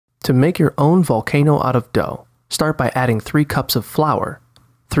To make your own volcano out of dough, start by adding 3 cups of flour,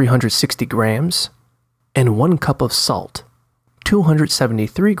 360 grams, and 1 cup of salt,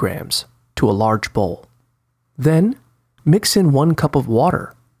 273 grams, to a large bowl. Then, mix in 1 cup of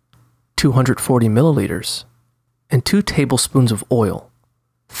water, 240 milliliters, and 2 tablespoons of oil,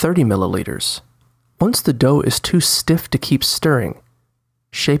 30 milliliters. Once the dough is too stiff to keep stirring,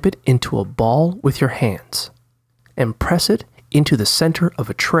 shape it into a ball with your hands and press it into the center of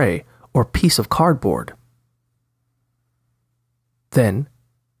a tray or piece of cardboard. Then,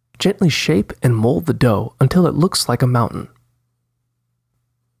 gently shape and mold the dough until it looks like a mountain.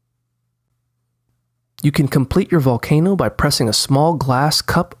 You can complete your volcano by pressing a small glass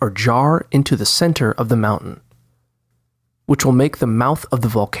cup or jar into the center of the mountain, which will make the mouth of the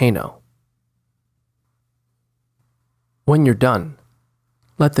volcano. When you're done,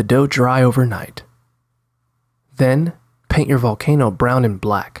 let the dough dry overnight. Then, paint your volcano brown and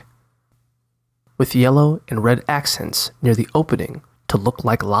black, with yellow and red accents near the opening to look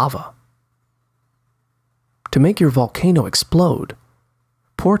like lava. To make your volcano explode,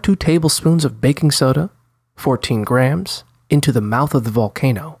 pour 2 tablespoons of baking soda, 14 grams, into the mouth of the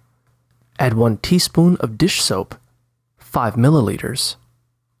volcano. Add 1 teaspoon of dish soap, 5 milliliters,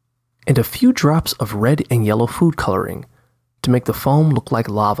 and a few drops of red and yellow food coloring to make the foam look like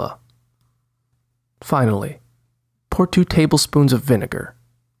lava. Finally, pour 2 tablespoons of vinegar,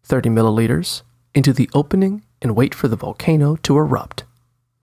 30 milliliters, into the opening and wait for the volcano to erupt.